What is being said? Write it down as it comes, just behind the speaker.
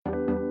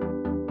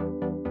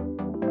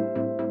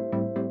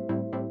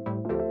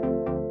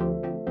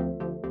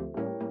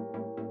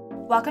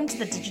Welcome to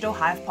the Digital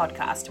Hive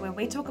podcast, where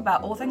we talk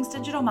about all things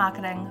digital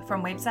marketing,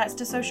 from websites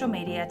to social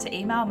media to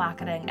email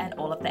marketing and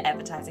all of the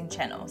advertising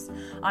channels.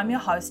 I'm your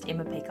host,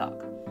 Emma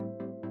Peacock.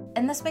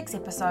 In this week's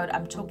episode,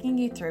 I'm talking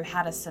you through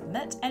how to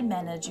submit and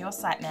manage your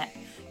sitemap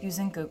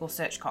using Google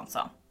Search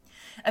Console.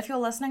 If you're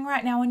listening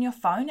right now on your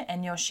phone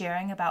and you're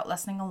sharing about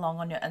listening along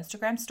on your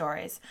Instagram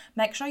stories,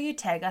 make sure you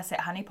tag us at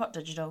Honeypot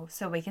Digital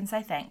so we can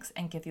say thanks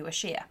and give you a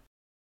share.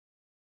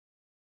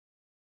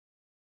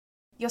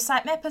 Your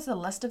sitemap is a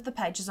list of the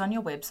pages on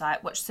your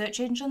website which search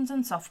engines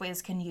and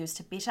softwares can use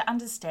to better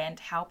understand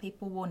how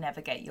people will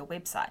navigate your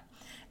website.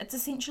 It's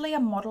essentially a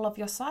model of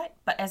your site,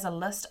 but as a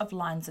list of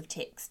lines of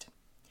text.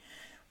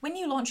 When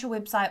you launch your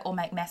website or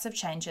make massive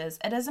changes,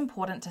 it is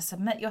important to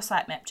submit your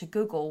sitemap to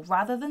Google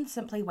rather than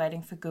simply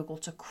waiting for Google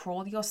to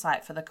crawl your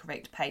site for the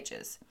correct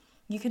pages.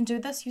 You can do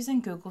this using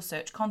Google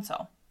Search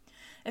Console.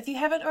 If you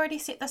haven't already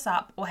set this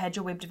up or had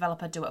your web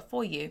developer do it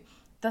for you,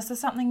 this is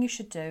something you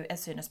should do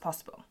as soon as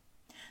possible.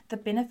 The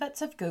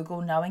benefits of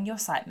Google knowing your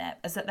sitemap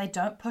is that they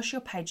don't push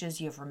your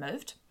pages you've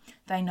removed.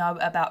 They know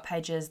about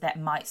pages that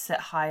might sit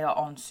higher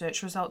on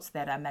search results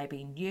that are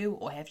maybe new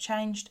or have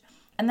changed,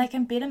 and they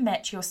can better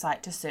match your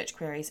site to search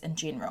queries in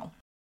general.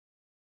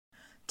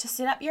 To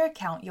set up your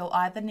account, you'll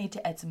either need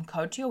to add some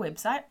code to your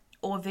website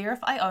or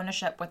verify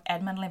ownership with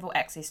admin level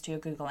access to your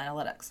Google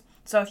Analytics.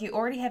 So if you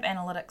already have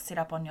analytics set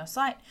up on your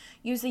site,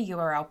 use the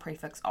URL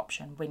prefix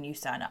option when you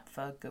sign up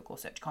for Google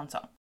Search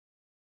Console.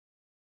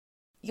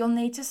 You'll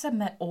need to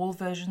submit all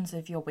versions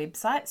of your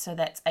website, so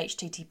that's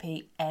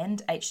HTTP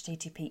and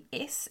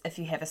HTTPS if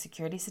you have a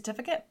security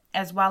certificate,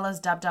 as well as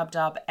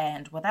www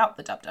and without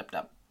the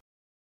www.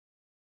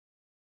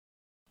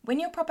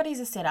 When your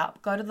properties are set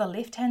up, go to the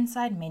left-hand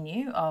side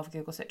menu of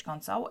Google Search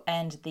Console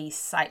and the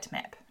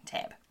Sitemap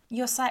tab.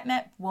 Your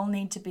sitemap will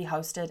need to be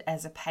hosted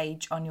as a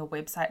page on your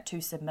website to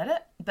submit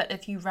it, but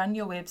if you run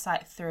your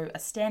website through a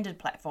standard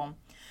platform,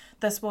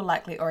 this will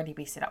likely already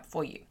be set up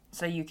for you.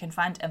 So you can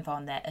find info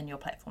on that in your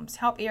platform's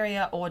help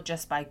area or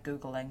just by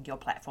Googling your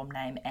platform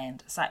name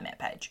and sitemap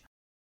page.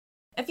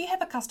 If you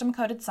have a custom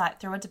coded site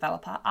through a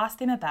developer, ask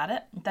them about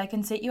it. They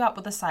can set you up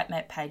with a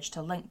sitemap page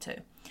to link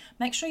to.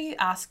 Make sure you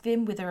ask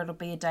them whether it'll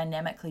be a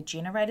dynamically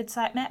generated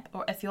sitemap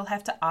or if you'll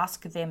have to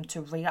ask them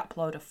to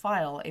re-upload a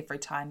file every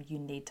time you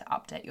need to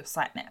update your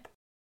sitemap.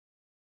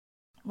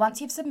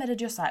 Once you've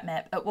submitted your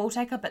sitemap, it will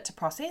take a bit to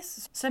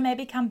process, so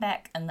maybe come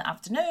back in the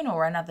afternoon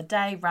or another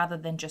day rather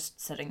than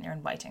just sitting there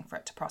and waiting for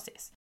it to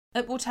process.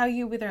 It will tell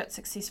you whether it's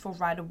successful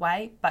right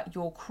away, but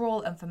your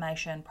crawl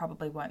information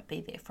probably won't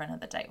be there for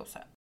another day or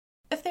so.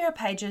 If there are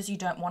pages you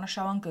don't want to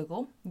show on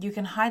Google, you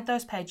can hide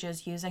those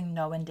pages using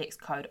no index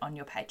code on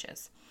your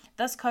pages.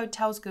 This code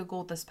tells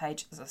Google this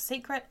page is a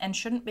secret and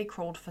shouldn't be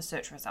crawled for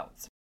search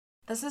results.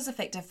 This is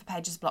effective for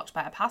pages blocked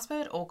by a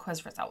password or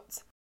quiz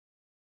results.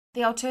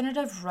 The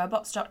alternative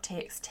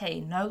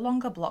robots.txt no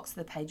longer blocks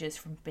the pages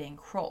from being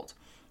crawled.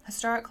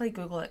 Historically,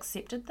 Google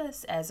accepted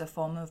this as a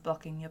form of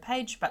blocking your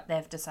page, but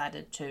they've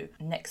decided to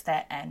nix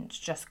that and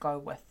just go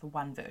with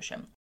one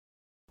version.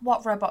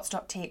 What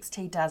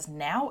robots.txt does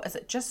now is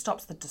it just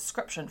stops the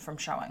description from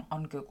showing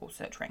on Google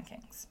search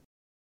rankings.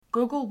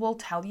 Google will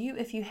tell you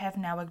if you have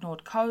now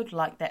ignored code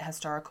like that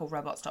historical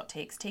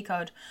robots.txt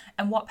code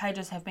and what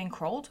pages have been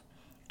crawled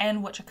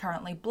and which are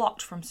currently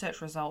blocked from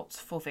search results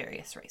for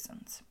various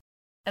reasons.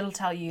 It'll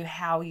tell you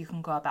how you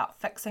can go about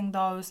fixing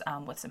those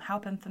with some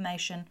help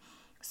information,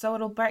 so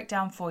it'll break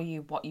down for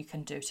you what you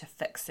can do to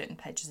fix certain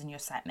pages in your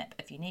sitemap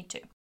if you need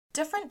to.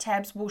 Different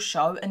tabs will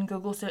show in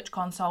Google Search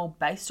Console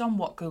based on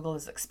what Google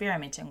is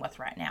experimenting with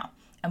right now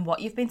and what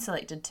you've been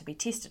selected to be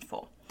tested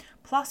for,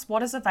 plus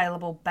what is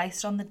available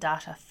based on the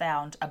data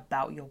found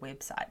about your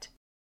website.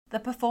 The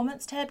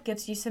Performance tab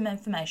gives you some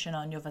information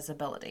on your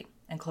visibility,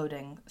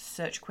 including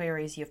search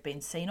queries you've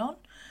been seen on,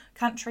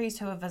 countries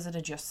who have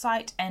visited your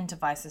site, and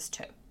devices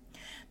too.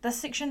 This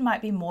section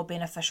might be more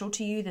beneficial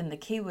to you than the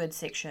keyword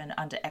section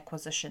under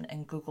acquisition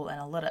in Google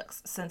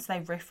Analytics, since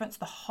they reference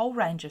the whole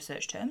range of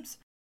search terms,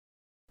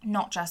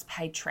 not just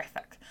paid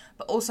traffic,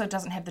 but also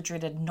doesn't have the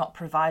dreaded not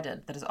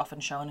provided that is often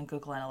shown in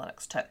Google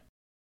Analytics too.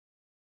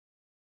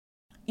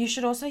 You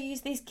should also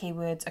use these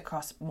keywords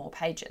across more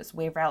pages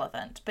where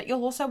relevant, but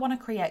you'll also want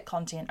to create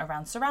content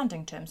around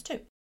surrounding terms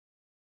too.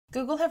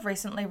 Google have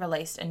recently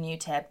released a new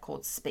tab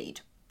called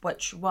Speed,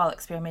 which, while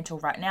experimental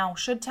right now,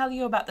 should tell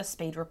you about the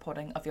speed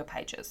reporting of your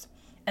pages.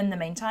 In the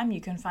meantime,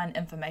 you can find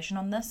information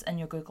on this in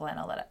your Google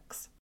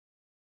Analytics.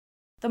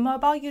 The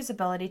Mobile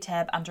Usability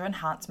tab under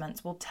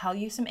Enhancements will tell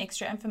you some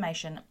extra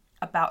information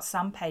about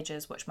some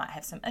pages which might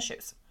have some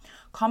issues.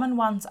 Common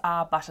ones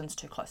are buttons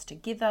too close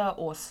together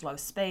or slow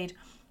speed,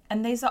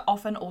 and these are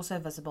often also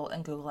visible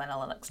in Google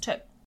Analytics too.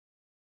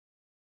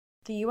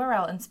 The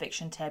URL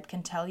Inspection tab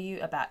can tell you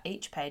about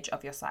each page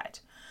of your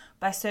site.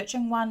 By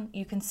searching one,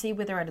 you can see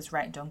whether it is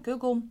ranked on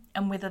Google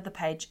and whether the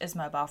page is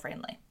mobile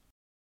friendly.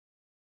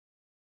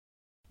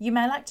 You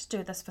may like to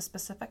do this for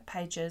specific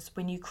pages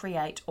when you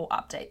create or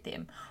update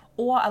them,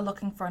 or are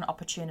looking for an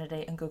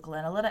opportunity in Google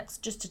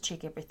Analytics just to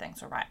check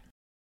everything's alright.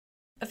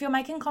 If you're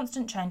making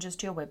constant changes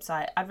to your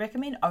website, I'd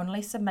recommend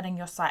only submitting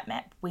your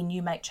sitemap when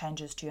you make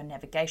changes to your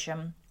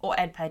navigation or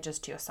add pages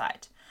to your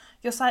site.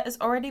 Your site is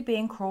already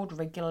being crawled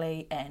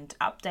regularly and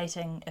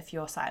updating if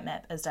your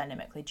sitemap is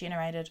dynamically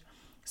generated.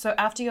 So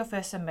after your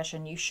first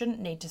submission, you shouldn't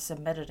need to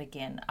submit it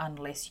again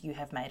unless you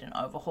have made an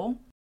overhaul.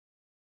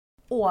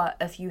 Or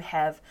if you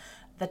have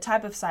the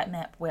type of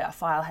sitemap where a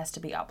file has to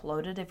be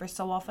uploaded every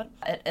so often,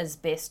 it is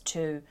best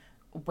to,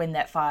 when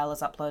that file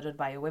is uploaded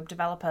by your web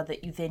developer,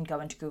 that you then go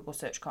into Google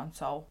Search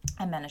Console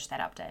and manage that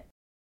update.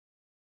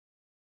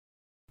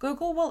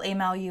 Google will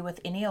email you with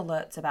any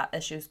alerts about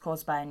issues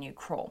caused by a new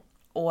crawl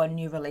or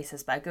new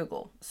releases by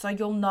Google, so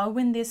you'll know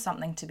when there's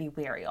something to be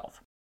wary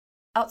of.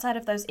 Outside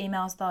of those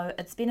emails though,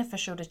 it's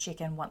beneficial to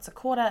check in once a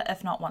quarter,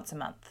 if not once a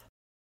month.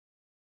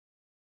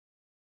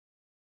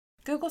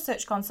 Google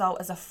Search Console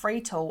is a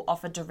free tool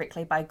offered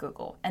directly by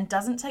Google and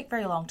doesn't take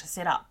very long to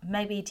set up,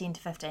 maybe 10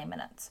 to 15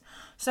 minutes.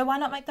 So why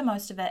not make the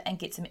most of it and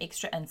get some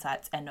extra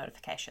insights and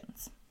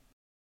notifications?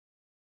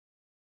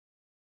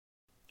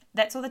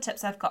 That's all the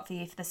tips I've got for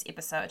you for this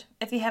episode.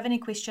 If you have any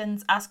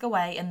questions, ask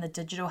away in the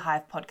Digital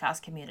Hive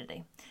podcast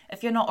community.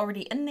 If you're not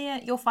already in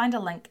there, you'll find a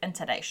link in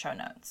today's show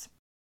notes.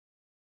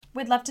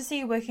 We'd love to see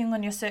you working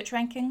on your search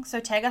ranking, so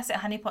tag us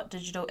at Honeypot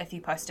Digital if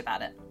you post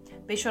about it.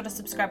 Be sure to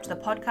subscribe to the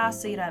podcast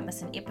so you don't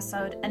miss an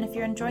episode, and if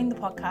you're enjoying the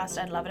podcast,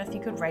 I'd love it if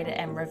you could rate it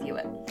and review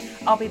it.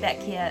 I'll be back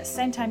here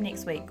same time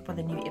next week with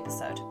a new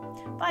episode.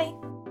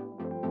 Bye!